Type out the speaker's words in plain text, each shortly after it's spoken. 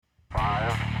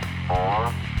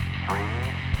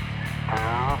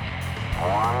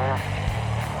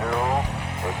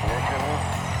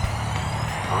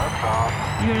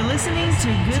You're listening to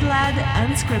Good Lad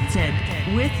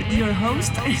Unscripted with your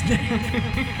host.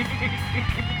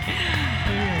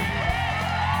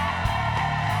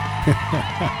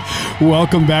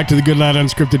 Welcome back to the Good Lad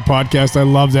Unscripted podcast. I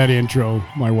love that intro.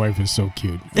 My wife is so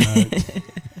cute.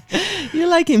 You're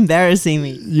like embarrassing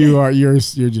me. You're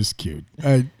just cute.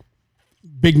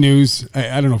 Big news.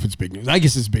 I don't know if it's big news. I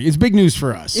guess it's big. It's big news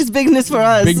for us. It's big news for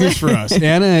us. Big news for us.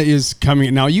 Anna is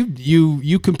coming now.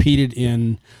 You competed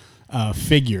in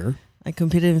figure. I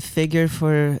competed in figure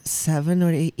for 7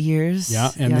 or 8 years.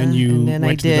 Yeah, and then you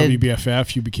went to the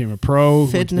WBFF. You became a pro.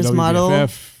 Fitness model.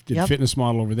 Did fitness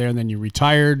model over there, and then you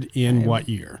retired in what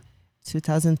year?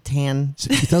 2010.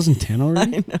 2010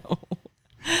 already? I know.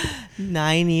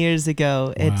 9 years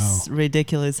ago. Wow. It's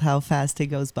ridiculous how fast it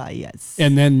goes by. Yes.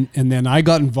 And then I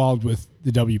got involved with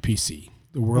the WPC,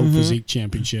 the World Physique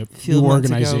Championship, new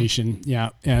organization. Yeah,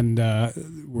 and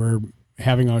we're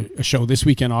having a show this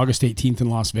weekend, August 18th in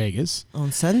Las Vegas.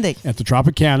 On Sunday. At the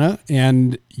Tropicana.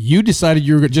 And you decided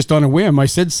you were just on a whim. I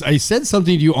said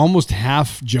something to you almost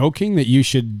half joking that you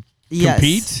should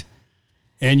compete.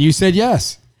 And you said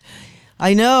yes.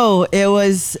 I know. It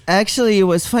was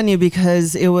funny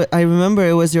because I remember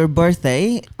it was your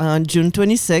birthday on June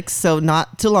 26th, so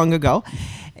not too long ago.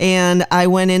 And I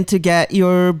went in to get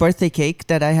your birthday cake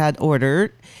that I had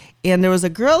ordered. And there was a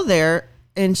girl there.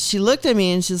 And she looked at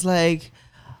me and she's like,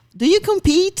 do you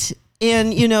compete?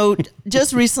 And,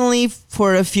 just recently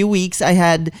for a few weeks, I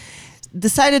had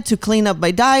decided to clean up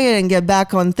my diet and get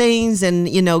back on things and,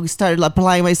 started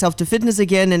applying myself to fitness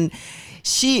again. And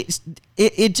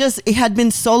it had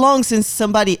been so long since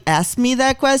somebody asked me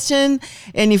that question.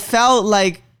 And it felt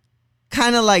like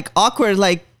kind of like awkward,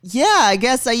 like, yeah, I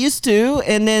guess I used to.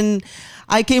 And then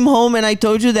I came home and I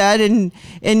told you that, and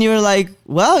you were like,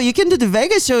 well, you can do the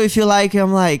Vegas show if you like.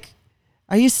 I'm like,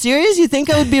 are you serious? You think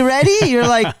I would be ready? You're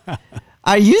like,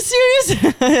 are you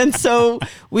serious? And so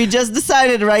we just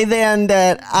decided right then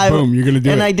that you're going to do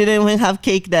it. And I didn't even have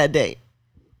cake that day.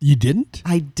 You didn't?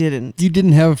 I didn't. You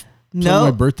didn't have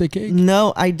my birthday cake?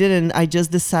 No, I didn't. I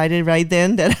just decided right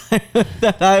then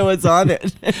that I was on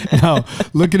it. Now,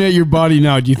 looking at your body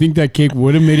now, do you think that cake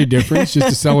would have made a difference just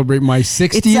to celebrate my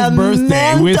 60th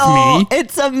birthday with me?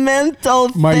 It's a mental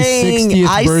thing. My 60th birthday.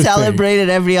 I celebrate it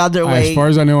every other way. As far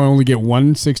as I know, I only get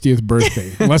one 60th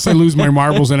birthday. Unless I lose my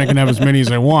marbles and I can have as many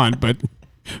as I want. But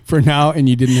for now, and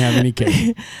you didn't have any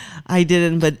cake. I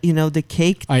didn't, but the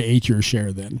cake. I ate your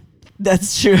share then.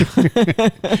 That's true.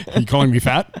 Are you calling me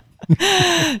fat?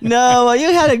 No, well,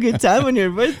 you had a good time on your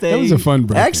birthday. That was a fun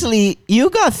birthday. Actually, you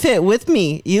got fit with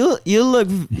me. You're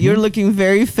looking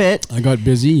very fit. I got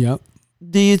busy. Yep.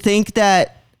 Do you think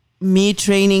that me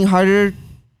training harder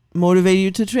motivated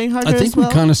you to train harder? I think we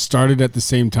kind of started at the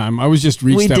same time. I was just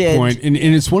reached that point, and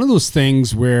it's one of those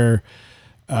things where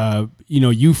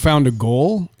you found a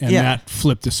goal and that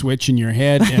flipped a switch in your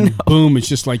head and boom, it's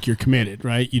just like you're committed,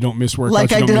 right? You don't miss workouts.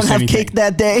 Like I didn't have cake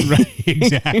that day. Right,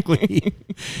 exactly.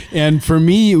 And for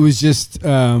me, it was just,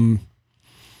 I've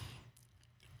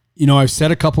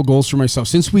set a couple goals for myself.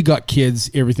 Since we got kids,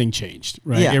 everything changed,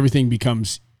 right? Yeah. Everything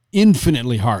becomes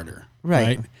infinitely harder,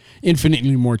 right?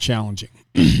 Infinitely more challenging.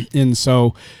 And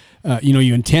so,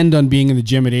 you intend on being in the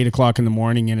gym at 8 o'clock in the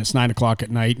morning and it's 9 o'clock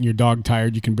at night and you're dog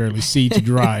tired. You can barely see to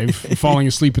drive, you're falling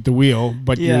asleep at the wheel,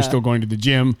 but you're still going to the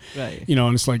gym, right?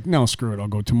 And it's like, no, screw it. I'll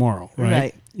go tomorrow.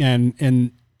 Right.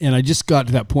 And I just got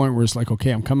to that point where it's like, okay,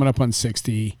 I'm coming up on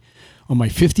 60. On my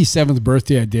 57th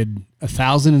birthday, I did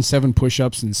 1,007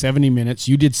 push-ups in 70 minutes.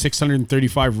 You did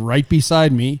 635 right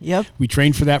beside me. Yep. We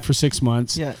trained for that for 6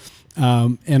 months. Yeah.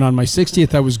 And on my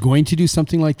 60th, I was going to do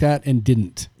something like that and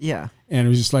didn't. Yeah. And it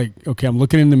was just like, okay, I'm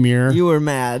looking in the mirror. You were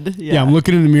mad. Yeah, I'm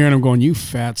looking in the mirror and I'm going, you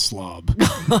fat slob.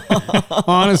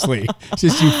 Honestly, it's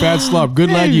just you fat slob. Good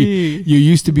lad, you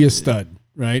used to be a stud,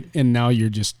 right? And now you're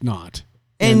just not.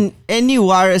 And you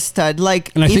are a stud.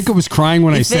 And I think I was crying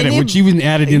when I said it, which even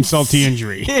added insult to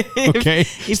injury. Okay?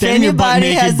 If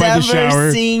anybody has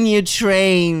ever seen you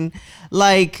train,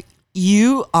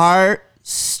 you are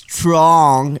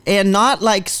strong. And not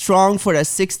strong for a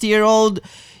 60-year-old.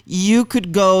 You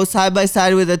could go side by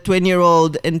side with a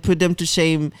 20-year-old and put them to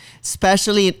shame,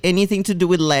 especially in anything to do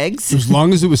with legs. As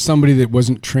long as it was somebody that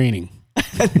wasn't training.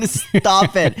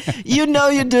 Stop it. You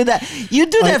do that. You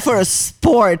do that for a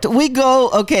sport. We go,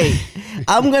 okay,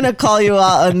 I'm going to call you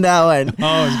out on that one.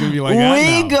 Oh, it's going to be like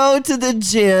that We go to the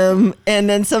gym and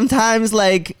then sometimes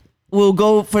we'll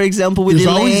go, for example, with There's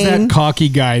Elaine. always that cocky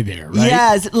guy there, right?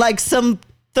 Yes, some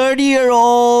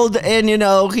 30-year-old, and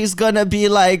he's gonna be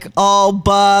like all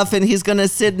buff, and he's gonna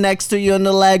sit next to you on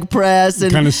the leg press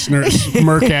and kind of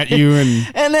smirk at you,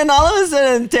 and then all of a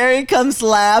sudden Terry comes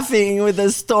laughing with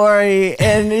a story,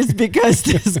 and it's because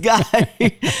this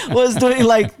guy was doing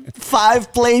like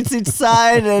 5 plates each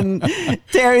side, and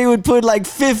Terry would put like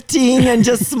 15 and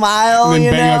just smile, and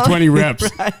then bang out 20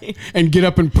 reps, right. And get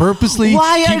up and purposely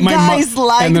Why are guys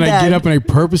like and then that? I get up and I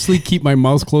purposely keep my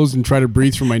mouth closed and try to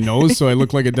breathe through my nose so I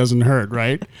look like it doesn't hurt,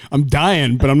 right? I'm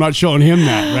dying, but I'm not showing him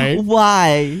that, right?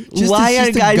 Why? Why it's are just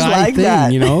a guys guy like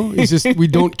thing, that? It's just we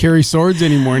don't carry swords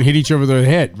anymore and hit each other over the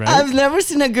head, right? I've never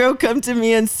seen a girl come to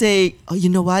me and say, "Oh, you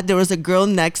know what? There was a girl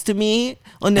next to me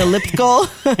on the elliptical."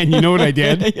 And you know what I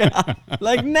did? Yeah,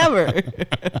 like never.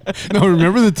 No,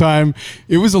 remember the time,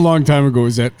 it was a long time ago, it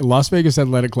was at Las Vegas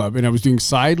Athletic Club, and I was doing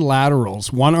side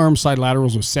laterals, one arm side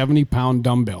laterals with 70-pound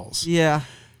dumbbells. Yeah.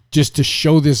 Just to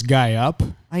show this guy up.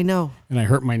 I know. And I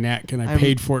hurt my neck, and I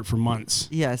paid for it for months.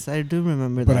 Yes, I do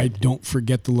remember that. But I don't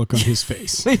forget the look on his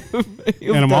face. And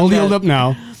I'm all healed up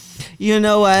now. You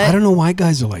know what? I don't know why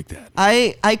guys are like that.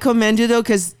 I commend you, though,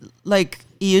 because, like,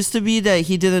 it used to be that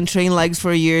he didn't train legs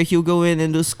for a year. He'll go in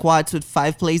and do squats with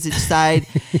 5 plates each side.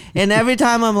 And every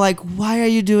time I'm like, why are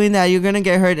you doing that? You're going to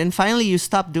get hurt. And finally, you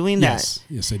stop doing that.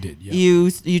 Yes, I did. Yeah.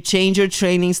 You change your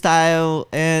training style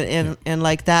and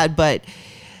like that. But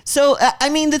so, I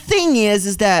mean, the thing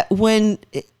is that when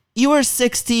you were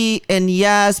 60, and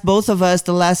yes, both of us,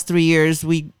 the last 3 years,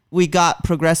 we got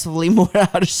progressively more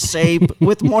out of shape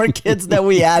with more kids that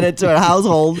we added to our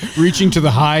household. Reaching to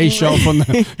the high shelf in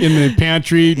the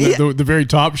pantry, the very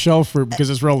top shelf, because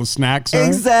that's where all the snacks are.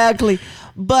 Exactly.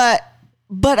 But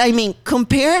I mean,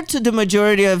 compared to the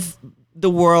majority of the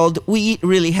world, we eat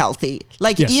really healthy.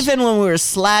 Like, yes. Even when we were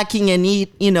slacking and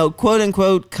eat, quote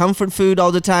unquote comfort food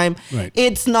all the time, right.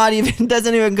 It's not even,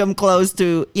 doesn't even come close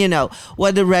to,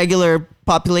 what the regular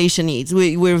population eats.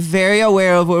 We're very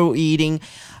aware of what we're eating.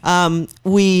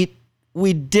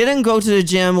 We didn't go to the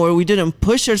gym, or we didn't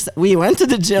push ourselves. We went to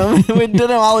the gym. We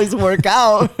didn't always work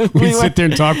out. We'd sit there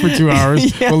and talk for 2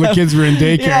 hours while the kids were in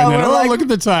daycare. Yeah, and then, look at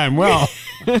the time. Well,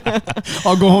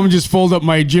 I'll go home and just fold up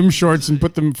my gym shorts and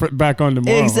put them back on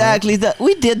tomorrow. Exactly. Right?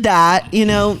 We did that,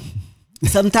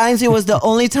 Sometimes it was the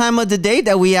only time of the day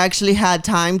that we actually had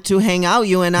time to hang out,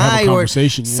 you and Have I. a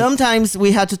conversation, or sometimes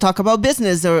we had to talk about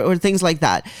business or things like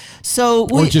that. So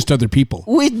or just other people.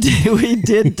 We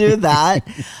did do that.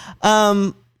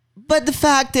 But the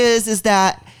fact is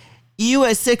that you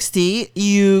at 60,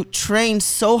 you trained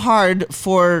so hard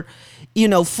for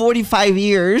 45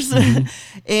 years, mm-hmm.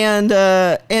 and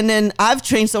then I've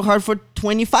trained so hard for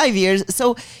 25 years.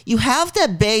 So you have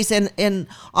that base, and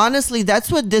honestly,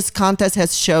 that's what this contest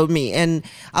has showed me. And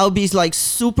I'll be like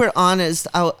super honest.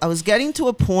 I was getting to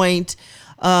a point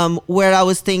where I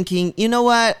was thinking, you know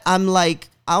what? I'm like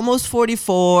almost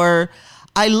 44.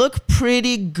 I look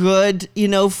pretty good,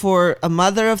 for a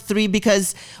mother of 3,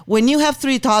 because when you have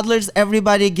 3 toddlers,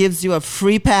 everybody gives you a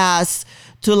free pass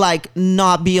to like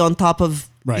not be on top of,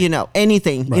 right.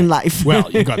 Anything in life.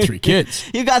 Well, you got 3 kids.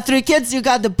 You got 3 kids. You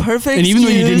got the perfect And even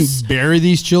excuse. though you didn't bury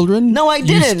these children, no, I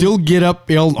didn't. You still get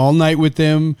up all night with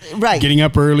them, right? Getting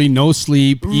up early, no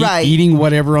sleep, right? Eating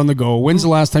whatever on the go. When's the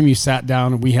last time you sat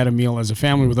down and we had a meal as a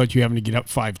family without you having to get up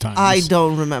 5 times? I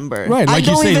don't remember. Right, like I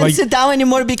don't you say, even sit down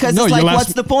anymore because it's like,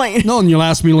 what's the point? No, and your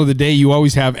last meal of the day, you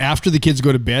always have after the kids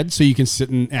go to bed, so you can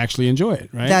sit and actually enjoy it.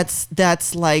 Right?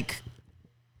 That's like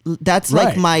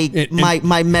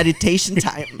my meditation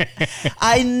time.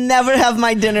 I never have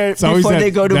my dinner before they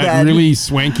go to bed. That really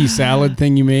swanky salad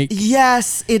thing you make.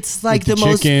 Yes, it's like the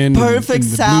most chicken perfect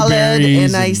and salad.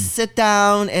 And I and sit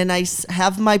down and I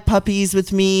have my puppies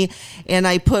with me, and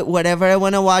I put whatever I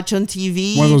want to watch on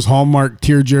TV. One of those Hallmark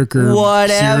tearjerker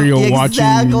serial watching.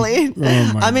 Exactly.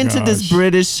 Oh I'm into this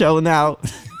British show now.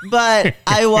 But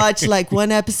I watch like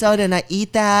one episode and I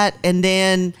eat that, and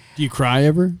then... Do you cry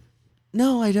ever?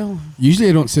 No, I don't. Usually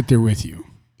I don't sit there with you.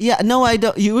 Yeah, no, I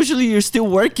don't. Usually you're still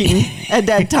working at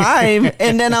that time.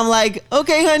 And then I'm like,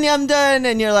 okay, honey, I'm done.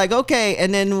 And you're like, okay.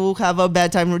 And then we'll have a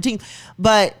bedtime routine.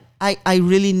 But I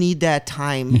really need that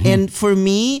time. Mm-hmm. And for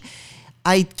me,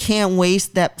 I can't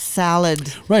waste that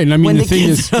salad. Right. And I mean, the thing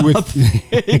is with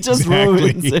it just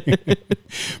ruins it.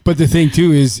 But the thing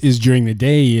too is during the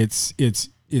day, it's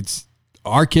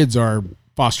our kids are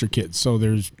foster kids. So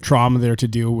there's trauma there to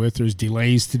deal with. There's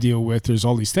delays to deal with. There's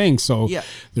all these things. So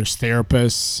there's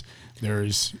therapists.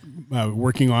 There's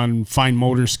working on fine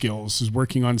motor skills. There's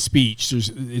working on speech.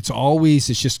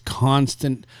 It's just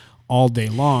constant all day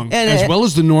long, and as well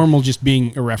as the normal just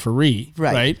being a referee,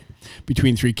 right?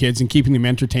 between 3 kids and keeping them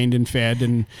entertained and fed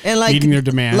and like, meeting their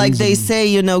demands. Like they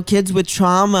say, kids with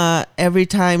trauma, every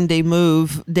time they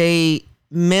move, they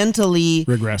mentally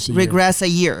regress a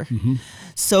year. Mm-hmm.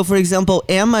 So, for example,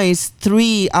 Emma is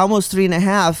 3, almost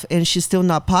 3.5, and she's still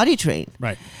not potty trained.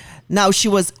 Right. Now, she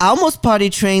was almost potty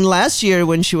trained last year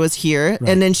when she was here, right.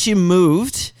 And then she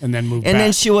moved. And then moved and back.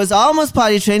 Then she was almost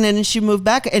potty trained, and then she moved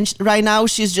back. And right now,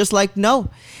 she's just like, no.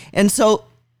 And so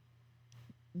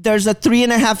there's a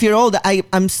 3.5-year-old.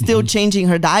 I'm still mm-hmm. changing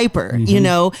her diaper.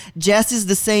 Mm-hmm. Jess is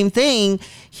the same thing.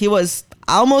 He was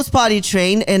almost potty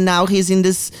trained, and now he's in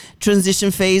this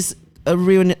transition phase,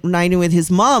 reuniting with his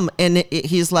mom. And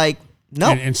he's like,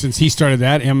 no. And since he started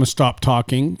that, Emma stopped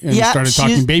talking and started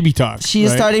talking baby talk. She's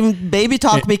starting baby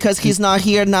talk because he's not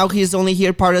here. Now he's only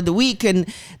here part of the week, and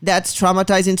that's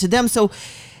traumatizing to them. So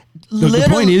the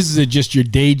point is that just your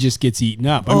day just gets eaten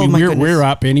up. I mean, we're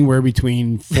up anywhere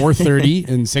between 4:30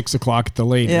 and 6 o'clock at the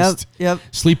latest. Yep.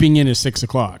 Sleeping in is 6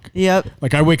 o'clock. Yep.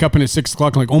 Like I wake up and at 6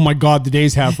 o'clock, I'm like, oh my God, the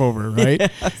day's half over, right?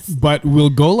 Yes. But we'll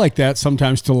go like that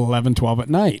sometimes till 11, 12 at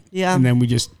night. Yeah. And then we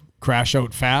just crash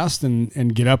out fast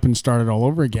and get up and start it all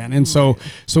over again. And so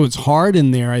it's hard in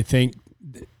there. I think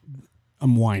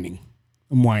I'm whining.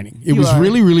 It was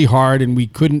really, really hard, and we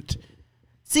couldn't.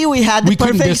 See, we had the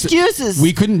perfect excuses.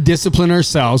 We couldn't discipline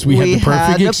ourselves. We had the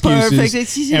perfect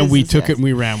excuses, and we took it and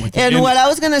we ran with it. And what I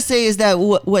was going to say is that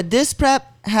what this prep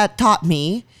had taught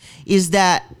me is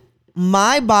that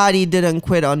my body didn't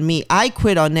quit on me. I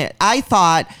quit on it. I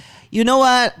thought, you know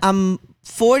what? I'm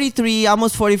 43,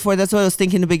 almost 44. That's what I was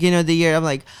thinking in the beginning of the year. I'm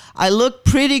like, I look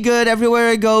pretty good everywhere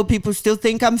I go. People still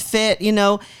think I'm fit, and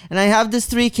I have these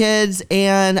 3 kids,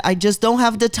 and I just don't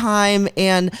have the time.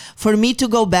 And for me to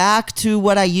go back to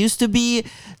what I used to be,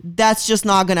 that's just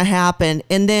not going to happen.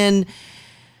 And then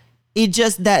it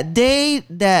just, that day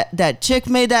that chick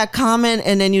made that comment,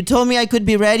 and then you told me I could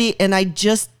be ready, and I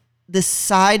just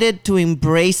decided to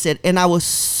embrace it. And I was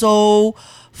so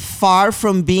far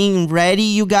from being ready,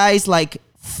 you guys, like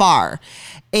far.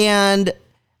 And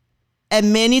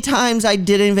many times I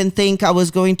didn't even think I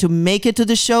was going to make it to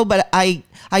the show, but I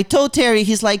told Terry,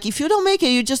 he's like, if you don't make it,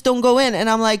 you just don't go in. And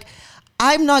I'm like,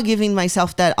 I'm not giving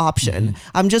myself that option. Mm-hmm.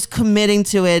 I'm just committing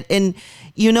to it. And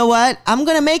you know what? I'm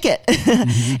going to make it.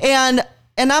 Mm-hmm.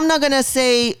 And I'm not going to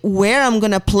say where I'm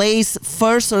going to place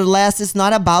first or last. It's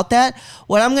not about that.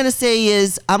 What I'm going to say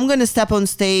is I'm going to step on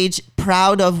stage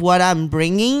proud of what I'm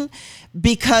bringing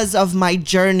because of my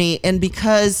journey, and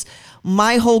because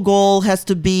my whole goal has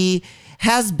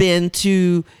been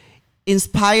to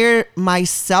inspire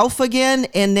myself again,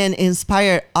 and then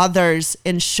inspire others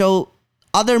and show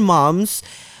other moms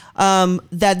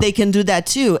that they can do that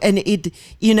too. And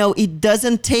it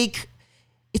doesn't take,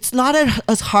 it's not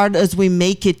as hard as we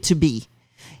make it to be.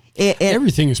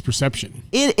 Everything is perception.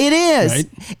 It is. Right?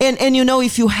 And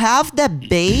if you have that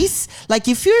base, like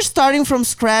if you're starting from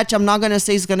scratch, I'm not going to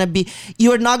say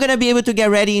you're not going to be able to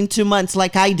get ready in 2 months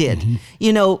like I did.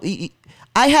 Mm-hmm.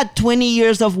 I had 20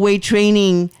 years of weight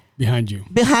training behind me.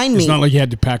 It's not like you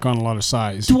had to pack on a lot of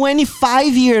size.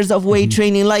 25 years of weight mm-hmm.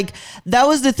 training. Like that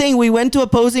was the thing. We went to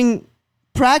opposing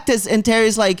practice, and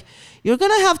Terry's like, you're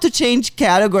going to have to change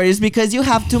categories because you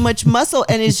have too much muscle.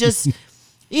 And it's just,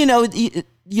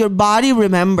 your body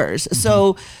remembers. Mm-hmm.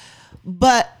 So,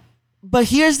 but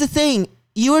here's the thing.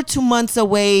 You are 2 months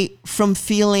away from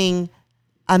feeling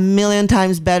 1,000,000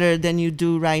 times better than you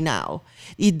do right now.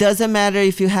 It doesn't matter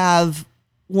if you have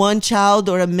 1 child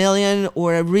or 1,000,000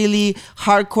 or a really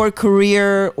hardcore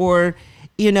career, or,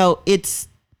 it's.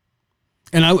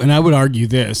 And I would argue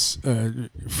this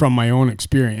from my own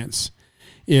experience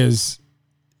is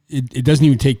it doesn't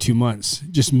even take 2 months.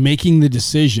 Just making the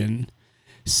decision,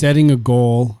 setting a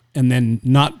goal, and then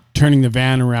not turning the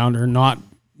van around or not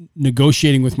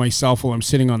negotiating with myself while I'm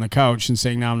sitting on the couch and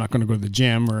saying, no, I'm not going to go to the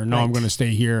gym, or no, right. I'm going to stay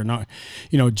here, or not,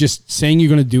 just saying you're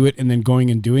going to do it and then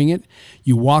going and doing it.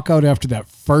 You walk out after that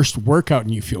first workout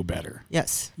and you feel better.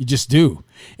 Yes. You just do.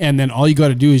 And then all you got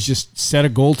to do is just set a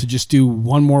goal to just do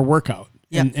one more workout.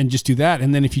 Yep. And just do that.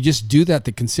 And then if you just do that,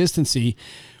 the consistency,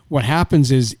 what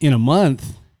happens is in a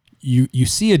month, you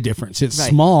see a difference. It's right.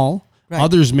 small. Right.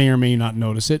 Others may or may not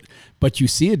notice it, but you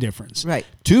see a difference. Right.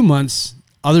 2 months,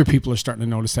 other people are starting to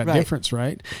notice that right. difference,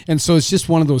 right? And so it's just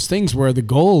one of those things where the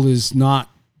goal is not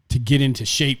to get into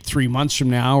shape 3 months from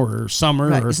now or summer.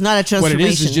 Right. Or it's not a transformation. What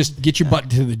it is just get your butt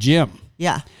to the gym.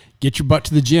 Yeah. Get your butt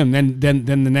to the gym. Then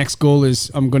the next goal is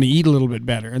I'm going to eat a little bit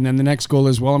better. And then the next goal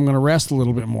is, well, I'm going to rest a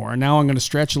little bit more. And now I'm going to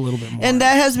stretch a little bit more. And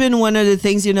that has been one of the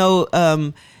things,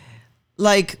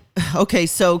 okay,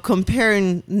 so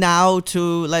comparing now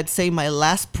to, let's say, my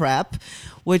last prep,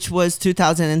 which was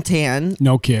 2010.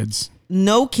 No kids.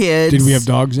 no kids. Did we have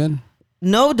dogs then?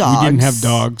 No dogs. We didn't have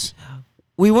dogs.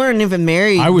 We weren't even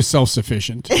married. I was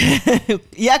self-sufficient.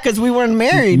 Yeah, because we weren't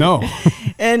married. No.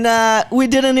 And we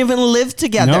didn't even live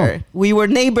together. No. We were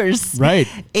neighbors. Right.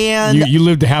 And you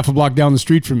lived a half a block down the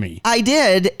street from me. I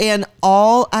did. And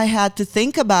all I had to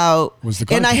think about was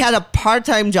the and I contest. had a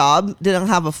part-time job, didn't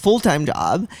have a full-time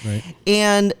job. Right.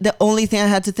 And the only thing I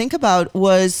had to think about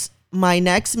was my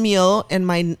next meal and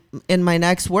my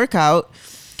next workout.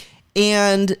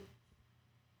 And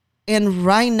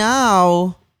right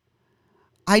now,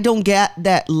 I don't get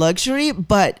that luxury,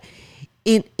 but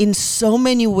in so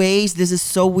many ways, this is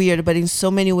so weird, but in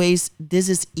so many ways, this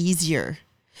is easier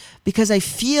because I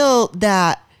feel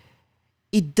that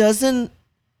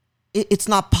it's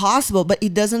not possible, but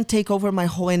it doesn't take over my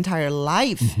whole entire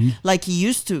life like it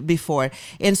used to before.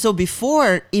 And so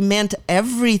before it meant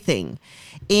everything.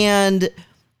 And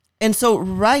so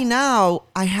right now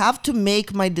I have to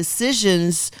make my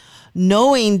decisions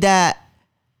knowing that,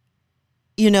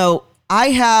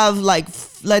 I have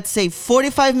let's say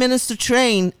 45 minutes to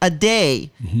train a day.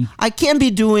 I can't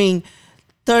be doing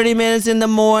 30 minutes in the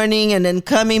morning and then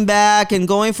coming back and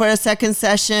going for a second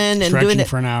session and Stretching doing it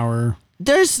for an hour.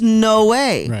 There's no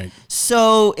way. Right.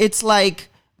 So it's like,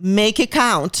 make it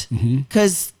count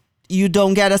because you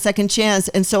don't get a second chance.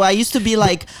 And so I used to be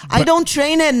like, I don't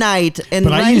train at night. And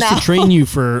But right I used now, to train you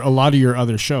for a lot of your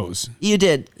other shows. You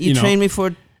did. You trained me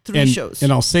for 3 shows.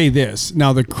 And I'll say this.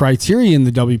 Now, the criteria in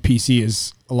the WPC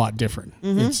is a lot different.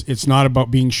 It's not about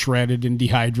being shredded and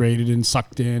dehydrated and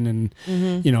sucked in. And,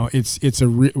 it's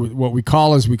what we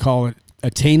call it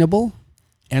attainable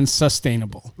and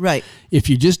sustainable. Right.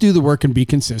 If you just do the work and be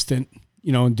consistent,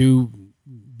 and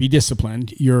be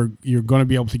disciplined, you're going to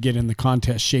be able to get in the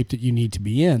contest shape that you need to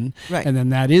be in. Right. And then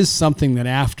that is something that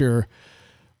after,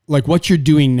 like what you're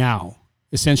doing now,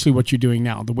 essentially what you're doing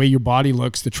now, the way your body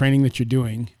looks, the training that you're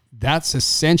doing, that's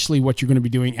essentially what you're going to be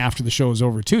doing after the show is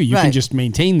over too. You can just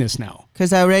maintain this now.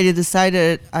 Because I already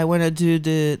decided I want to do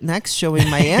the next show in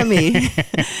Miami,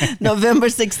 November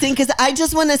 16th, because I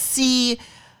just want to see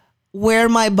where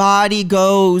my body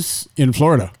goes. In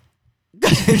Florida.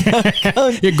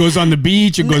 It goes on the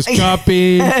beach, it goes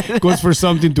shopping, goes for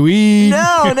something to eat.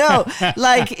 No.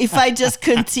 Like if I just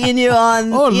continue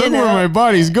on. Oh, look where my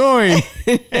body's going.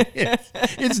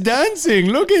 It's dancing.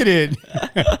 Look at it.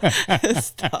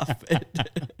 Stop it.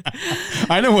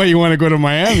 I know why you want to go to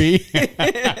Miami.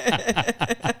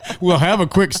 We'll have a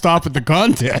quick stop at the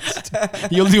contest.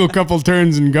 You'll do a couple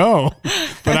turns and go.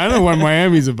 But I know what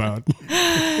Miami's about.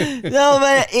 No,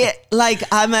 but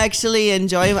I'm actually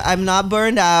enjoying it. I'm not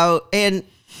burned out. And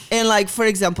like, for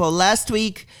example, last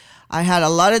week I had a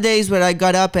lot of days where I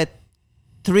got up at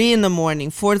 3 in the morning,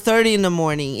 4:30 in the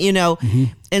morning,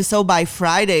 And so by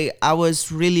Friday I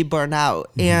was really burned out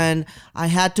and I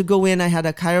had to go in. I had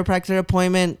a chiropractor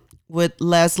appointment with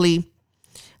Leslie.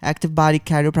 Active Body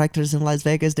chiropractors in Las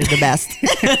Vegas. They're the best.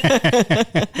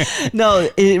 No,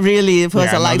 it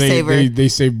was a lifesaver. They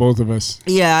saved both of us.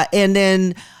 Yeah. And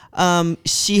then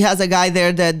she has a guy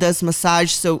there that does massage.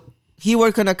 So he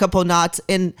worked on a couple knots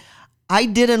and I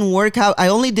didn't work out. I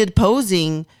only did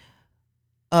posing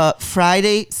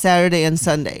Friday, Saturday, and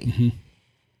Sunday.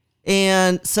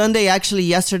 And Sunday, actually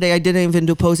yesterday, I didn't even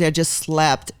do posing. I just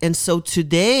slept. And so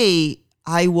today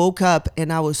I woke up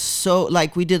and I was so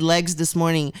we did legs this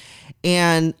morning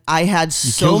and I had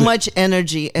so much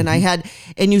energy and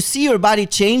and you see your body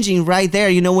changing right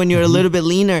there, when you're a little bit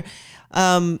leaner.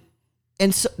 And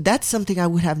so that's something I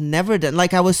would have never done.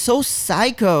 Like I was so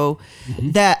psycho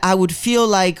that I would feel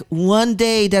like one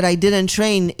day that I didn't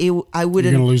train, I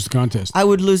wouldn't. You're going to lose the contest. I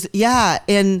would lose. Yeah.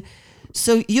 And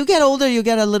so you get older, you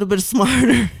get a little bit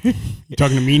smarter. You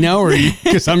talking to me now or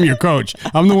because I'm your coach?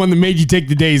 I'm the one that made you take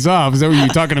the days off. Is that what you're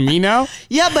talking to me now?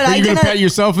 Yeah, but I didn't. You're going to pat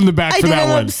yourself in the back for that one. I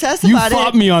didn't obsess about it. You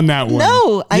fought me on that one.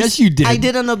 No. Yes, you did. I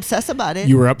didn't obsess about it.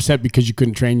 You were upset because you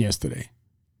couldn't train yesterday.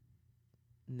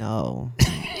 No.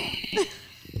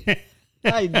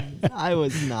 I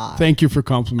was not. Thank you for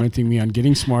complimenting me on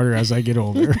getting smarter as I get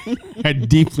older. I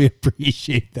deeply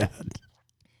appreciate that.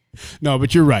 No,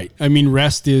 but you're right. I mean,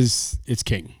 rest it's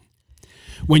king.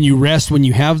 When you rest, when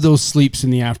you have those sleeps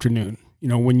in the afternoon,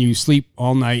 when you sleep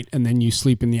all night and then you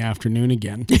sleep in the afternoon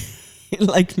again.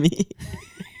 Like me.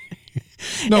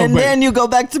 No, then you go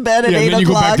back to bed at 8 o'clock. And then you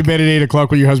go back to bed at 8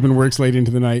 o'clock while your husband works late into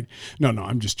the night. No,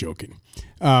 I'm just joking.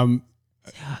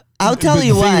 I'll tell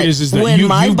you what, when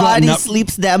my body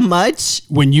sleeps that much.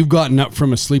 When you've gotten up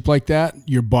from a sleep like that,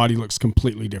 your body looks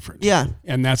completely different. Yeah.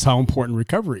 And that's how important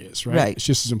recovery is, right? Right. It's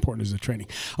just as important as the training.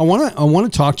 I want to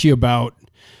talk to you about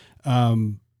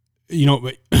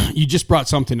but you just brought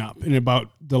something up, and about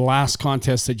the last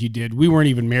contest that you did, we weren't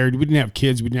even married. We didn't have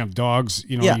kids. We didn't have dogs.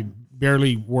 You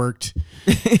barely worked.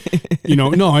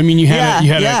 No, I mean, you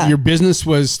had your business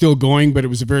was still going, but it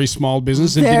was a very small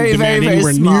business. It didn't demand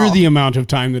anywhere near the amount of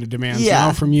time that it demands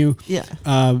now from you. Yeah.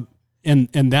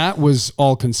 And that was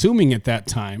all consuming at that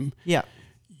time. Yeah.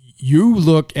 You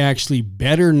look actually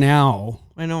better now.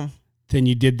 I know. Than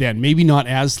you did then. Maybe not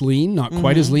as lean, not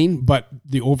quite as lean, but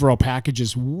the overall package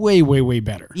is way, way, way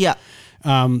better. Yeah.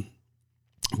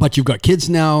 But you've got kids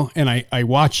now, and I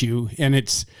watch you, and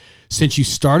it's, since you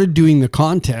started doing the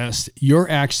contest,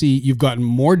 you've gotten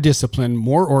more disciplined,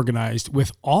 more organized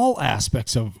with all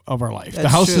aspects of our life. That's the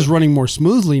house true. is running more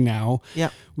smoothly now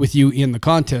with you in the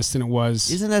contest than it was.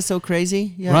 Isn't that so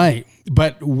crazy? Yeah. Right.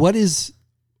 But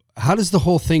how does the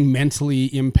whole thing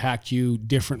mentally impact you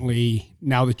differently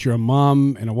now that you're a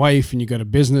mom and a wife and you got a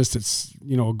business that's,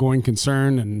 a going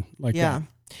concern and like that?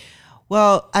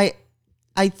 Well,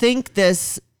 I think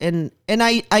this, and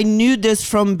I knew this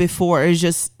from before. It's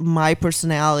just my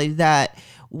personality that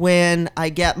when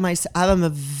I'm a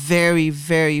very,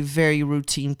 very, very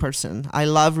routine person. I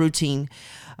love routine.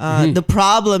 The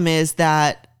problem is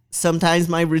that sometimes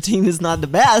my routine is not the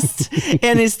best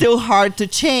and it's still hard to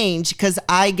change because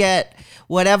I get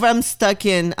whatever I'm stuck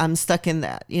in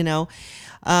that,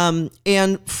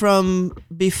 and from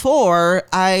before,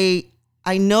 I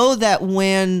know that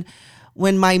when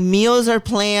my meals are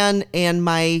planned and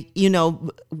my,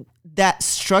 that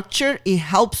structure, it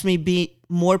helps me be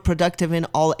more productive in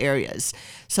all areas.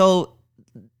 So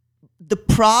the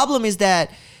problem is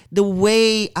that the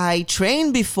way I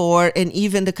trained before, and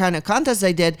even the kind of contests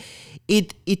I did,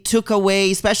 it took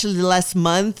away, especially the last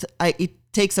month, it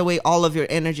takes away all of your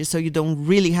energy, so you don't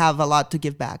really have a lot to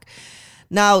give back.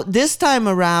 Now, this time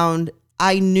around,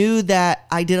 I knew that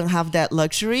I didn't have that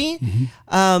luxury.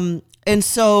 And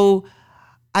so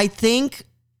I think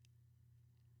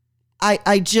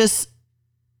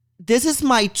this is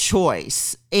my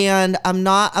choice, and I'm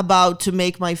not about to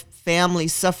make my family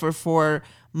suffer for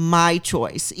my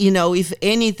choice. If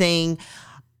anything,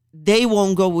 they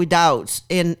won't go without,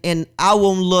 and I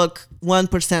won't look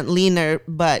 1% leaner,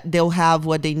 but they'll have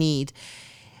what they need.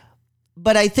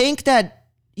 But I think that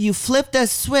you flip that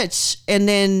switch and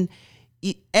then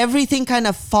everything kind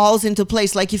of falls into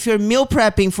place. Like if you're meal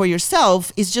prepping for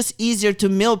yourself, it's just easier to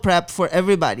meal prep for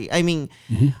everybody. I mean,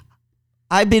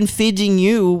 I've been feeding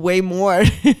you way more.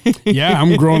 Yeah,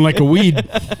 I'm growing like a weed.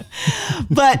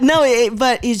 But no,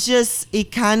 it's just,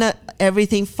 it kind of,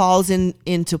 everything falls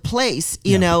into place,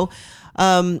 you know.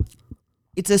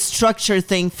 It's a structure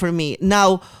thing for me.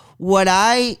 Now, what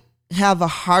I have a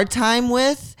hard time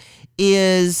with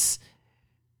is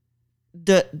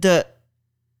the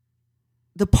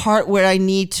part where I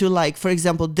need to, like, for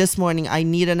example, this morning I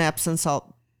need an Epsom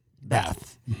salt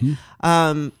bath.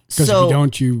 So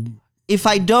if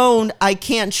I don't, I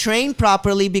can't train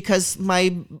properly because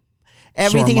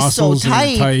everything is so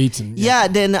tight.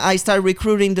 Then I start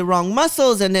recruiting the wrong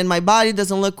muscles, and then my body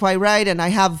doesn't look quite right, and I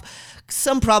have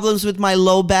some problems with my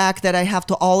low back that I have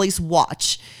to always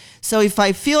watch. So if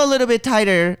I feel a little bit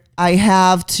tighter, I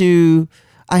have to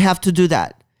do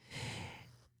that.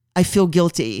 I feel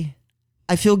guilty.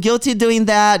 Doing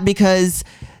that because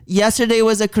yesterday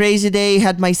was a crazy day.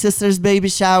 Had my sister's baby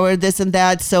shower, this and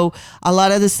that. So a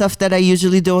lot of the stuff that I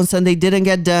usually do on Sunday didn't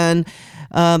get done.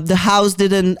 The house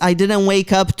I didn't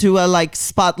wake up to a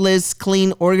spotless,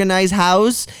 clean, organized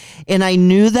house. And I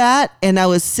knew that. And I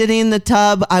was sitting in the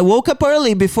tub. I woke up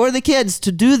early before the kids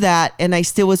to do that. And I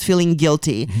still was feeling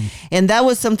guilty. And that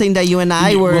was something that you and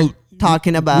I were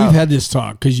talking about. We've had this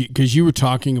talk because you were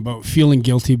talking about feeling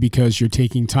guilty because you're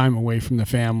taking time away from the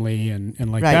family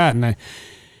and like that.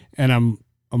 And I'm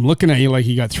looking at you like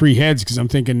you got three heads because I'm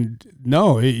thinking,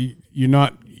 no, you're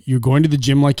not. You're going to the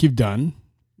gym like you've done.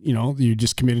 You're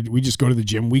just committed. We just go to the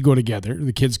gym. We go together.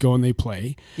 The kids go and they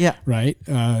play. Yeah. Right.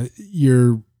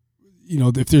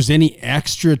 If there's any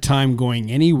extra time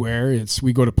going anywhere,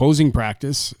 we go to posing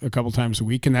practice a couple times a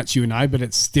week, and that's you and I, but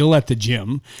it's still at the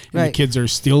gym. And the kids are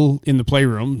still in the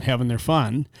playroom having their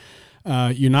fun.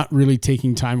 You're not really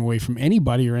taking time away from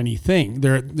anybody or anything.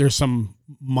 There's some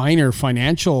minor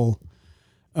financial,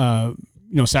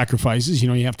 sacrifices.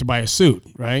 You have to buy a suit,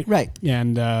 right? Right.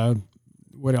 And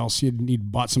what else? You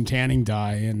bought some tanning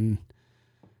dye and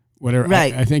whatever.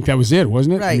 Right. I think that was it,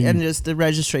 wasn't it? Right. And just the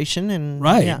registration and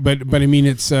right. Yeah. But I mean,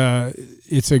 it's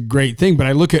it's a great thing, but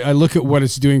I look at what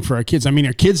it's doing for our kids. I mean,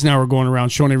 our kids now are going around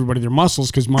showing everybody their muscles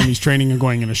because mommy's training and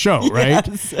going in a show, right?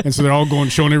 Yes. And so they're all going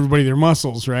showing everybody their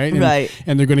muscles, right?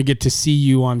 And they're going to get to see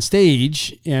you on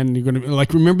stage, and you're going to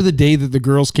like remember the day that the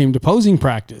girls came to posing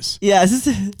practice. Yes.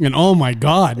 And oh my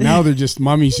God, now they're just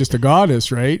mommy's just a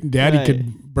goddess, right? Daddy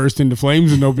could burst into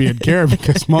flames and nobody would care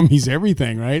because mommy's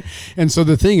everything, right? And so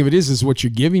the thing of it is what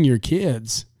you're giving your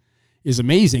kids is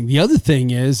amazing. The other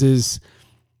thing is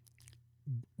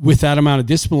with that amount of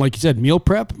discipline, like you said, meal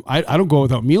prep, I don't go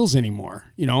without meals anymore,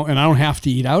 and I don't have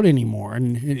to eat out anymore.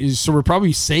 And so we're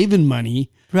probably saving money.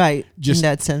 Right. Just in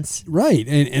that sense. Right.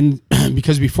 And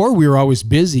because before we were always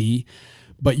busy,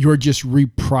 but you're just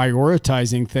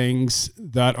reprioritizing things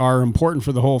that are important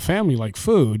for the whole family, like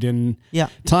food and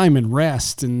time and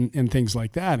rest and things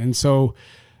like that. And so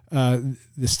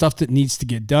the stuff that needs to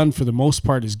get done for the most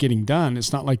part is getting done.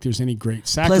 It's not like there's any great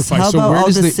sacrifice. Plus, how about all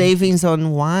the savings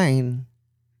on wine?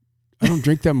 I don't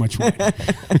drink that much wine.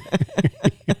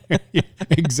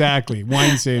 Exactly.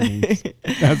 Wine savings.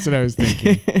 That's what I was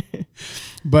thinking.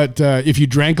 But if you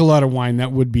drank a lot of wine,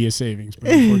 that would be a savings.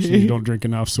 But unfortunately, you don't drink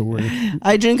enough. So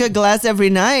I drink a glass every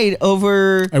night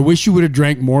over. I wish you would have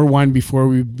drank more wine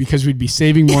because we'd be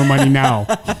saving more money now.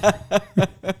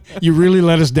 You really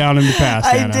let us down in the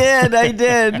past, Anna. I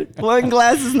did. One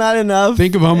glass is not enough.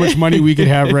 Think of how much money we could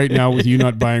have right now with you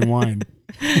not buying wine.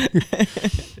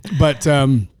 But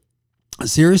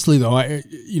seriously, though,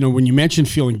 when you mentioned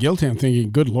feeling guilty, I'm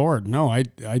thinking, good Lord, no,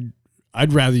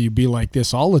 I'd rather you be like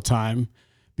this all the time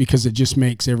because it just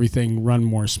makes everything run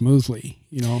more smoothly,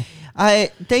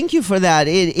 I thank you for that.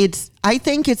 I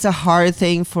think it's a hard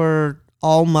thing for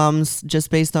all moms just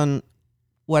based on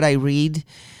what I read.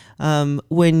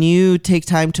 When you take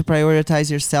time to prioritize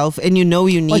yourself and you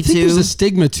need to. I think there's a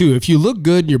stigma too. If you look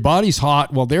good and your body's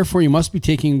hot, well, therefore you must be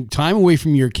taking time away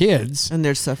from your kids. And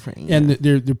they're suffering. And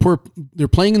they're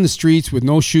playing in the streets with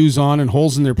no shoes on and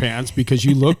holes in their pants because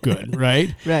you look good,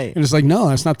 right? Right. And it's like, no,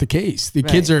 that's not the case. The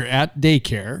kids are at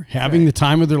daycare, having the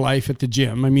time of their life at the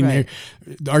gym. I mean,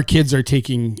 our kids are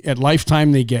taking, at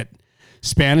Lifetime, they get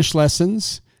Spanish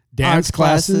lessons, dance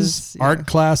classes, art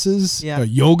classes, a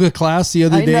yoga class the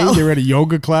other day. They were at a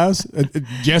yoga class.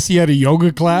 Jesse had a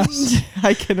yoga class.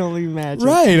 I can only imagine.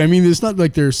 Right. I mean, it's not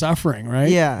like they're suffering, right?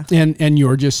 Yeah. And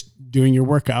you're just doing your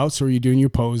workouts or you're doing your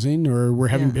posing or we're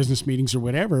having business meetings or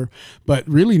whatever. But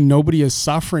really nobody is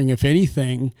suffering. If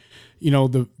anything, I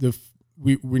never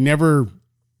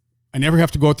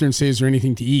have to go out there and say, is there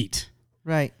anything to eat?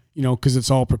 Right. Because it's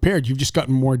all prepared. You've just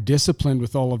gotten more disciplined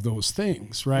with all of those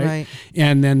things, right?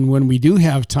 And then when we do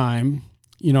have time,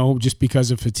 just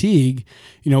because of fatigue,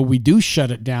 we do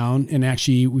shut it down and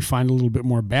actually we find a little bit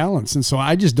more balance. And so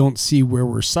I just don't see where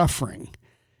we're suffering.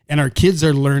 And our kids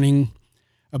are learning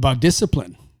about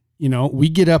discipline. We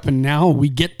get up and now we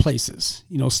get places.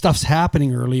 Stuff's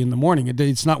happening early in the morning.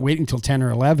 It's not waiting till 10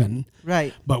 or 11.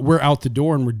 Right. But we're out the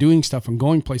door and we're doing stuff and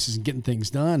going places and getting things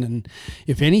done. And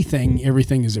if anything,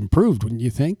 everything is improved, wouldn't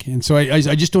you think? And so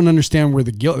I just don't understand where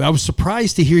the guilt. I was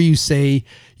surprised to hear you say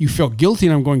you felt guilty,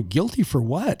 and I'm going, guilty for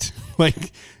what?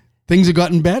 Like things have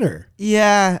gotten better.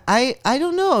 Yeah. I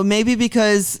don't know. Maybe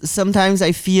because sometimes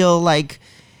I feel like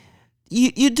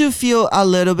You do feel a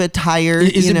little bit tired.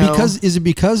 Is it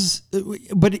because?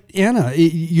 But Anna,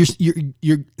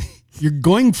 you're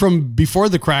going from before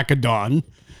the crack of dawn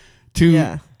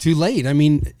to too late. I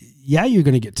mean, you're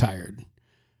going to get tired.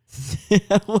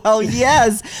 Well,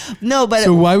 yes, no, but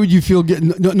so why would you feel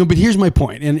good? No. But here's my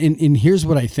point, and here's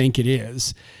what I think it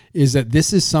is that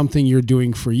this is something you're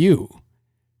doing for you.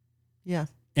 Yeah,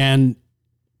 and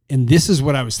this is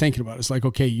what I was thinking about. It's like,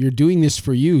 okay, you're doing this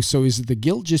for you. So is it the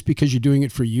guilt just because you're doing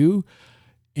it for you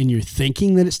and you're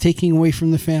thinking that it's taking away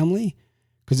from the family?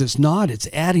 Because it's not. It's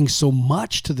adding so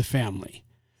much to the family.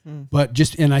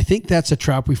 And I think that's a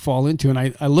trap we fall into. And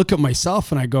I look at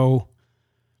myself and I go,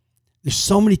 there's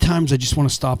so many times I just want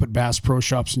to stop at Bass Pro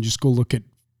Shops and just go look at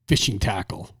fishing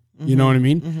tackle. You know what I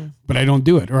mean? Mm-hmm. But I don't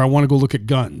do it. Or I want to go look at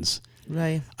guns.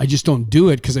 Right. I just don't do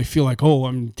it because I feel like,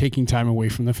 I'm taking time away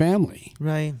from the family.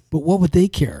 Right. But what would they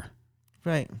care?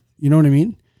 Right. You know what I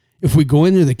mean? If we go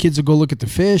in there, the kids will go look at the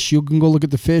fish, you can go look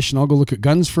at the fish, and I'll go look at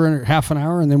guns for half an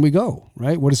hour, and then we go,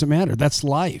 right? What does it matter? That's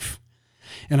life.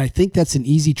 And I think that's an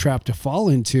easy trap to fall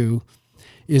into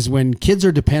is when kids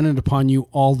are dependent upon you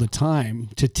all the time,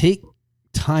 to take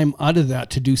time out of that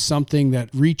to do something that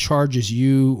recharges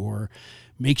you or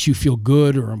makes you feel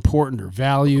good or important or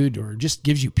valued or just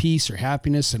gives you peace or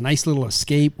happiness, a nice little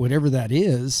escape, whatever that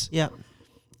is. Yeah.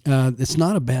 It's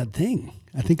not a bad thing.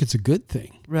 I think it's a good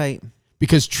thing. Right.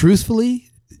 Because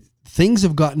truthfully, things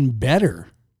have gotten better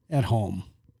at home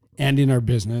and in our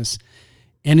business.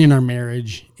 and in our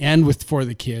marriage and for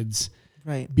the kids,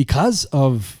 Right. because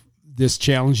of this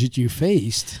challenge that you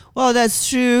faced. Well, that's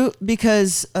true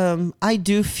because I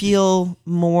do feel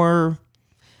more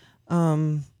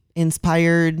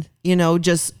inspired,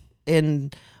 just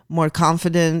and more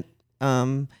confident.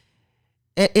 And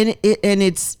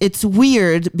it's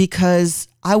weird because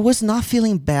I was not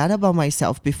feeling bad about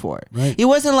myself before. Right. It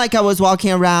wasn't like I was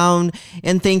walking around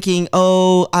and thinking,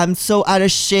 "Oh, I'm so out of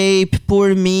shape.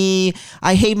 Poor me.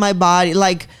 I hate my body."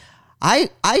 Like I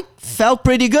felt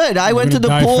pretty good. I went to the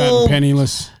Die fat and pool.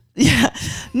 penniless. Yeah.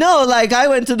 No, like I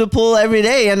went to the pool every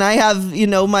day and I have,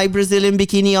 my Brazilian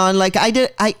bikini on. Like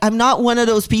I'm not one of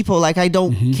those people. Like I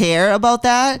don't care about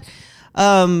that.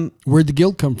 Where'd the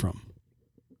guilt come from?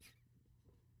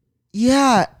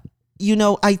 Yeah.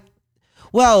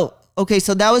 Okay,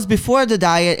 so that was before the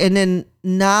diet. And then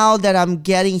now that I'm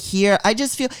getting here, I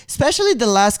just feel, especially the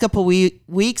last couple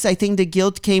weeks, I think the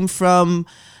guilt came from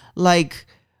like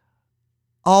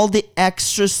all the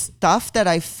extra stuff that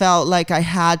I felt like I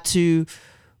had to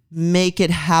make it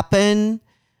happen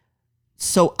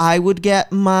so I would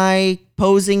get my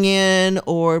posing in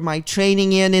or my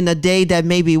training in a day that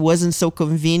maybe wasn't so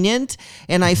convenient.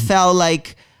 And I felt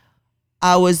like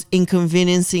I was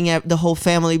inconveniencing the whole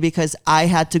family because I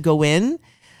had to go in.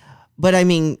 But I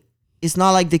mean, it's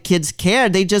not like the kids care.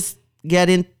 They just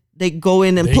they go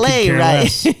in and They play, could care right?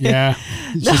 less. Yeah.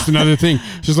 It's just another thing.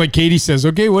 Just like Katie says,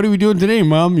 "Okay, what are we doing today,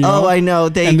 Mom?" Oh, I know.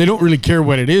 And they don't really care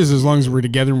what it is as long as we're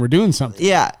together and we're doing something.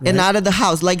 Yeah, right? and out of the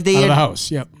house. Like Out of the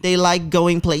house, yep. They like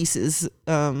going places.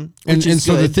 And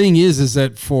so the thing is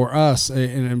that for us,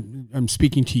 and I'm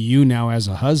speaking to you now as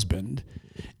a husband,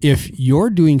 if you're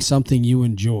doing something you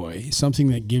enjoy, something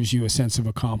that gives you a sense of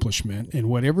accomplishment, and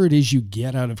whatever it is you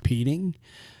get out of peeing,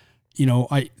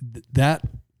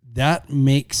 that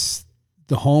makes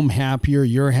the home happier.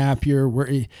 You're happier.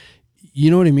 You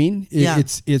know what I mean? Yeah.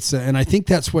 It's and I think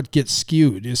that's what gets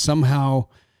skewed is somehow.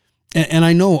 And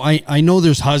I know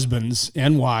there's husbands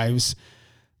and wives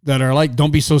that are like,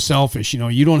 "Don't be so selfish.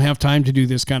 You don't have time to do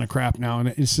this kind of crap now." And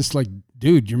it's just like,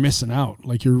 dude, you're missing out.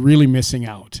 Like you're really missing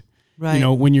out. Right.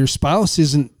 When your spouse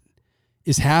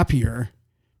is happier,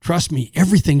 trust me,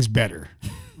 everything's better.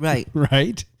 Right.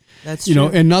 Right. That's true.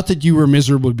 And not that you were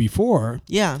miserable before.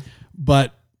 Yeah.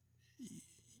 But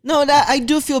no, that I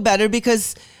do feel better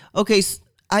because, okay,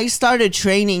 I started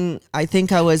training, I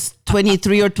think I was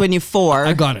 23 or 24.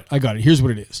 I got it. Here's what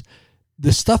it is.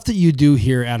 The stuff that you do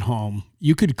here at home,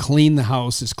 you could clean the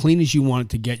house as clean as you want it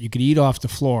to get. You could eat off the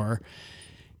floor.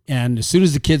 And as soon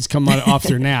as the kids come off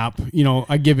their nap,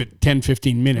 I give it 10,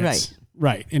 15 minutes. Right.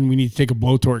 Right. And we need to take a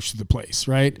blowtorch to the place.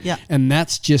 Right. Yeah. And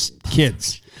that's just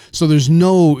kids. So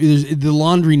the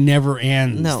laundry never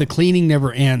ends. No. The cleaning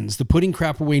never ends. The putting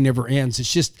crap away never ends.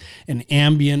 It's just an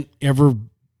ambient, ever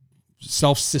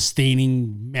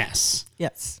self-sustaining mess.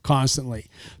 Yes. Constantly.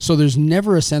 So there's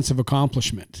never a sense of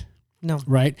accomplishment. No.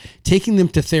 Right? Taking them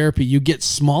to therapy, you get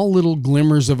small little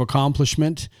glimmers of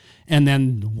accomplishment, and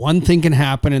then one thing can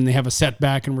happen and they have a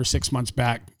setback and we're 6 months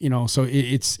back, so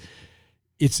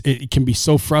it can be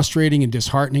so frustrating and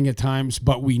disheartening at times,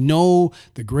 but we know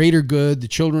the greater good. The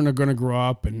children are going to grow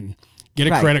up and get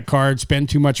a credit card, spend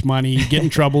too much money, get in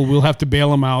trouble. We'll have to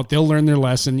bail them out. They'll learn their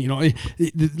lesson.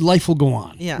 Life will go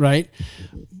on. Yeah. Right.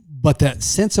 But that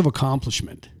sense of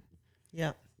accomplishment,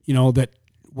 Yeah. that,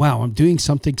 wow, I'm doing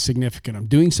something significant. I'm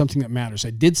doing something that matters. I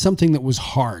did something that was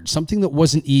hard, something that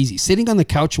wasn't easy. Sitting on the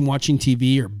couch and watching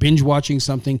TV or binge watching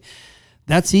something,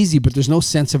 that's easy, but there's no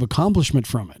sense of accomplishment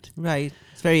from it. Right.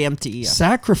 It's very empty. Yeah.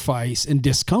 Sacrifice and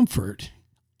discomfort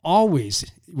always,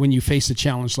 when you face a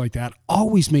challenge like that,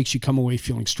 always makes you come away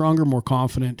feeling stronger, more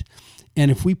confident.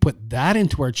 And if we put that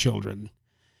into our children,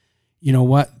 you know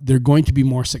what? They're going to be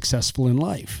more successful in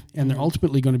life, and they're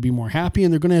ultimately going to be more happy,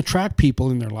 and they're going to attract people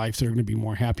in their life that are going to be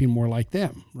more happy and more like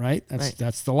them, right?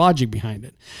 That's the logic behind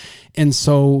it. And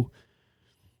so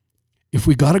if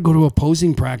we got to go to a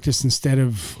posing practice instead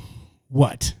of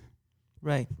what?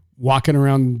 Right. Walking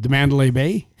around the Mandalay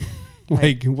Bay?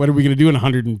 Like, what are we going to do in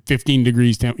 115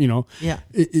 degrees temp, Yeah.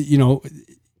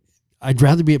 I'd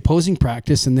rather be at posing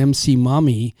practice and them see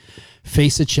mommy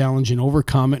face a challenge and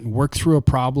overcome it and work through a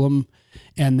problem,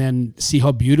 and then see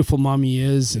how beautiful mommy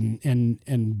is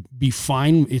and be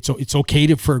fine. It's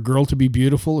okay for a girl to be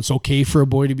beautiful. It's okay for a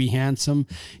boy to be handsome.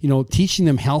 Teaching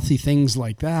them healthy things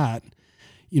like that.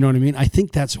 You know what I mean? I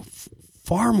think that's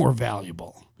far more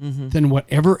valuable than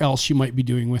whatever else you might be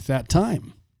doing with that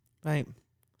time. Right.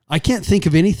 I can't think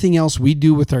of anything else we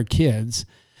do with our kids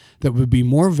that would be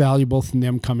more valuable than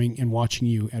them coming and watching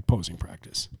you at posing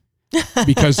practice.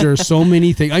 Because there are so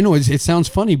many things. I know it sounds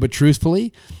funny, but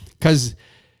truthfully, because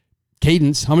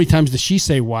Cadence, how many times does she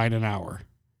say why in an hour?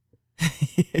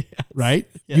 Yes. Right?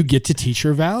 Yes. You get to teach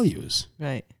her values.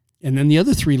 Right. And then the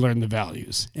other 3 learn the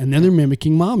values. And then they're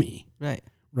mimicking mommy. Right.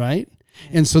 Right?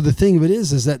 And so the thing of it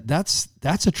is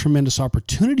that's a tremendous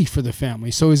opportunity for the family.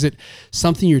 So is it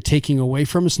something you're taking away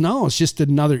from us? No, it's just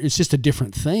a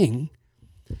different thing,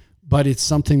 but it's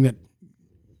something that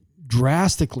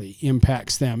drastically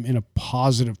impacts them in a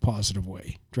positive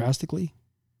way. Drastically?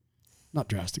 Not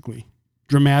drastically.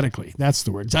 Dramatically. That's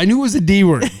the word. I knew it was a D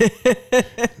word.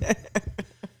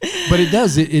 But it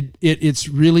does. It's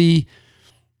really,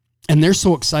 and they're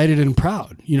so excited and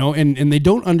proud, and they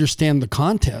don't understand the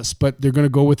contest, but they're going to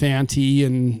go with Auntie,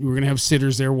 and we're going to have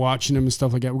sitters there watching them and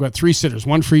stuff like that. We've got 3 sitters,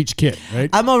 1 for each kid, right?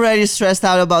 I'm already stressed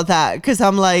out about that because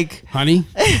I'm like, honey,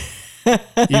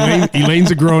 Elaine's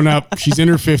a grown up. She's in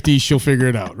her 50s. She'll figure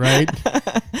it out, right?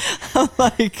 I'm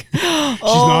like, she's not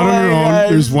on her own. gosh.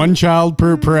 There's 1 child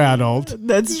per adult.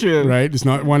 That's true. Right? It's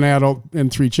not 1 adult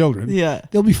and 3 children. Yeah.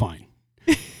 They'll be fine.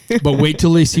 But wait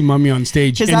till they see mommy on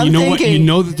stage. And I'm what? You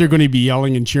know that they're going to be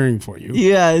yelling and cheering for you.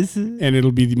 Yes. And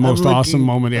it'll be the most awesome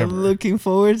moment ever. I'm looking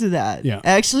forward to that. Yeah.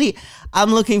 Actually,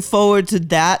 I'm looking forward to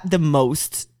that the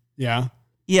most. Yeah.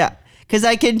 Yeah. Because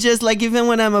I can just, even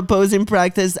when I'm opposing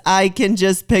practice, I can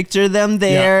just picture them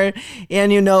there. Yeah.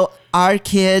 And, our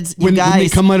kids, when they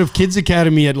come out of Kids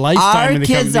Academy at Lifetime. Our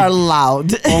kids are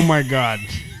loud. Oh, my God.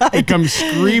 They come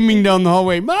screaming down the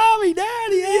hallway, Mommy,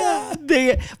 Daddy, yeah.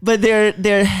 But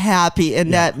they're happy,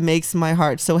 and that makes my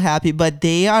heart so happy. But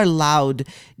they are loud,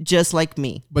 just like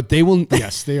me. But they will,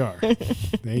 yes, they are.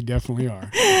 They definitely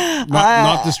are.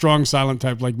 Not the strong, silent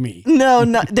type like me. No,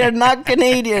 they're not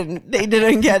Canadian. They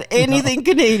didn't get anything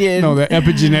Canadian. No, the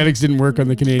epigenetics didn't work on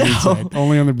the Canadian side,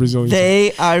 only on the Brazilian side.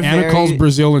 They are Anna calls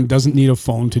Brazil and doesn't need a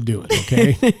phone to do it,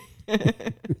 okay?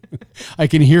 I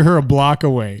can hear her a block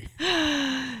away.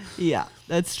 Yeah,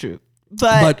 that's true.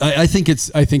 But I think it's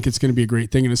going to be a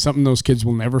great thing, and it's something those kids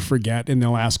will never forget, and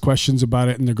they'll ask questions about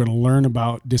it, and they're going to learn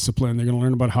about discipline. They're going to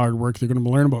learn about hard work. They're going to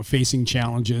learn about facing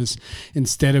challenges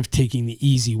instead of taking the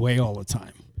easy way all the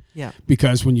time. Yeah.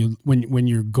 Because when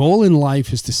your goal in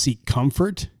life is to seek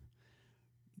comfort,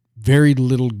 very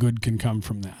little good can come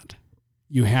from that.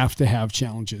 You have to have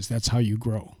challenges. That's how you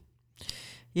grow.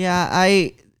 Yeah,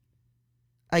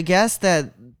 I guess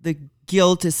that the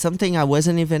guilt is something I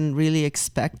wasn't even really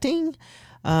expecting,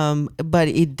 but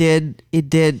it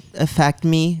did affect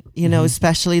me,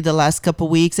 especially the last couple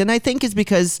of weeks. And I think it's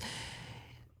because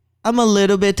I'm a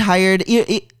little bit tired.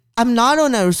 I'm not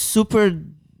on a super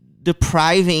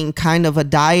depriving kind of a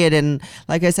diet, and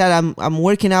like I said, I'm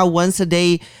working out once a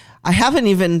day. I haven't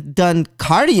even done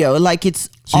cardio.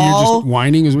 So you're just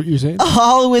whining is what you're saying?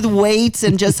 All with weights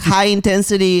and just high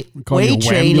intensity weight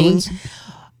training.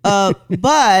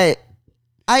 But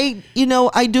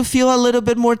I do feel a little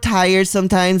bit more tired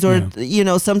sometimes, or,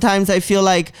 sometimes I feel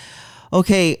like,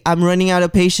 okay, I'm running out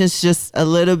of patience just a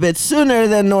little bit sooner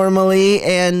than normally.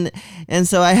 And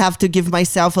so I have to give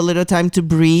myself a little time to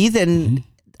breathe and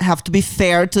have to be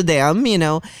fair to them,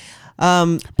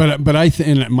 But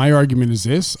and my argument is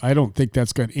this: I don't think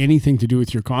that's got anything to do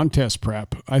with your contest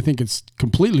prep. I think it's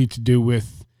completely to do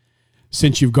with,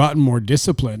 since you've gotten more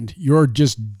disciplined, you're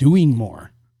just doing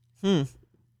more.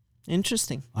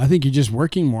 Interesting. I think you're just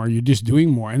working more. You're just doing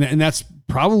more, and that's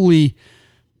probably,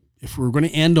 if we're going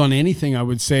to end on anything, I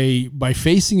would say by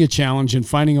facing a challenge and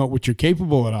finding out what you're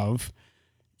capable of,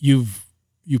 you've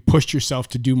pushed yourself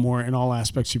to do more in all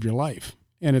aspects of your life,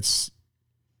 and it's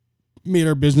made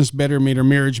our business better, made our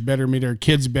marriage better, made our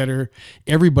kids better.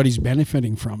 Everybody's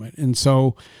benefiting from it. And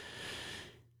so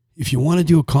if you want to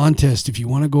do a contest, if you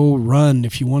want to go run,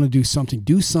 if you want to do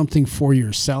something for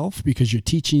yourself, because you're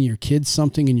teaching your kids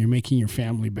something and you're making your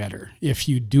family better if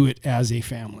you do it as a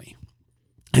family.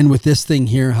 And with this thing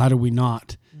here, how do we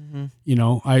not?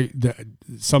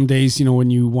 Some days, when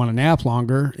you want to nap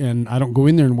longer, and I don't go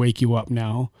in there and wake you up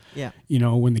now. Yeah.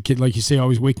 When the kid, like you say,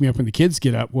 always wake me up when the kids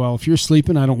get up. Well, if you're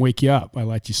sleeping, I don't wake you up. I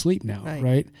let you sleep now.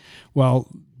 Right? Well,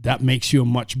 that makes you a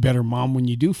much better mom when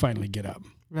you do finally get up.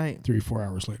 Right. 3-4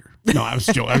 hours later. No, I was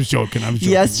joking.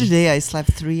 Yesterday I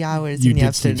slept 3 hours in the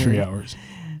afternoon. You did sleep 3 hours.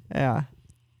 Yeah.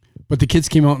 But the kids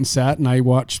came out and sat, and I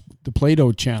watched the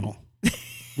Play-Doh channel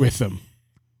with them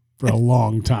for a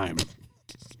long time.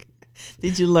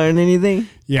 Did you learn anything?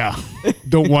 Yeah.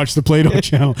 Don't watch the Play-Doh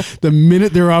channel. The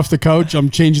minute they're off the couch,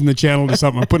 I'm changing the channel to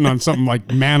something. I'm putting on something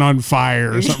like Man on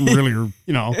Fire or something really,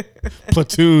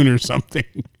 Platoon or something.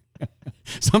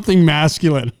 Something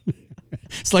masculine.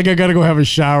 It's like I got to go have a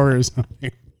shower or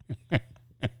something.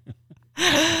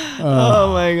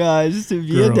 Oh my gosh, to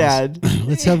be a dad.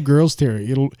 Let's have girls,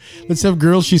 Terry. Let's have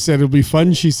girls, she said. It'll be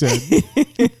fun, she said.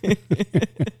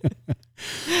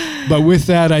 But with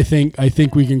that, I think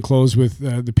we can close with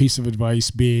the piece of advice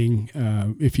being,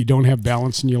 if you don't have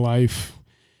balance in your life,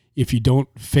 if you don't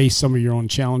face some of your own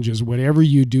challenges, whatever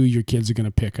you do, your kids are going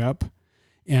to pick up.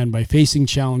 And by facing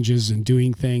challenges and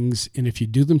doing things, and if you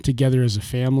do them together as a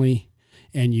family,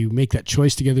 and you make that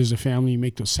choice together as a family, you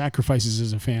make those sacrifices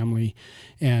as a family,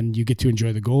 and you get to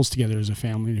enjoy the goals together as a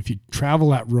family. And if you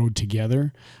travel that road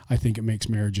together, I think it makes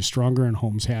marriages stronger and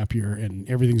homes happier and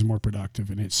everything's more productive.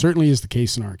 And it certainly is the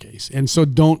case in our case. And so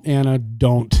don't, Anna,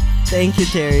 don't. Thank you,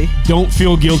 Terry. Don't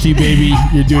feel guilty, baby.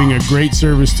 You're doing a great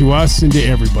service to us and to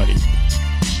everybody.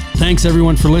 Thanks,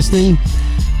 everyone, for listening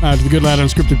to the Good Lad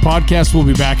Unscripted podcast. We'll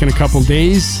be back in a couple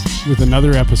days with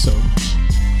another episode.